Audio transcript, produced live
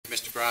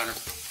Reiner.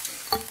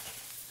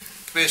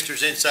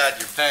 Commissioners, inside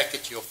your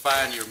packet, you'll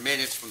find your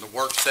minutes from the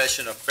work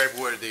session of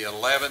February the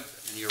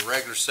 11th and your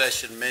regular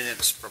session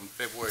minutes from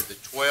February the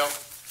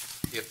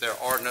 12th. If there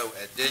are no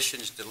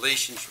additions,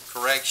 deletions,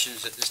 or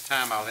corrections at this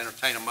time, I'll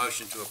entertain a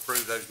motion to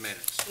approve those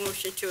minutes.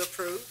 Motion to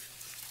approve.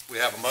 We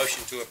have a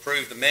motion to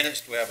approve the minutes.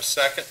 Do we have a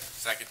second?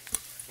 Second.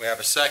 We have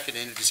a second.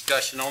 Any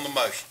discussion on the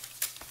motion?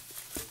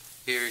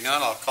 Hearing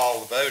none, I'll call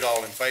the vote.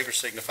 All in favor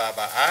signify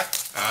by aye.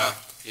 Aye.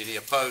 Any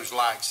opposed,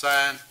 like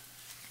sign.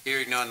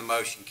 Hearing none, the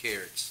motion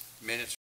carries. Minutes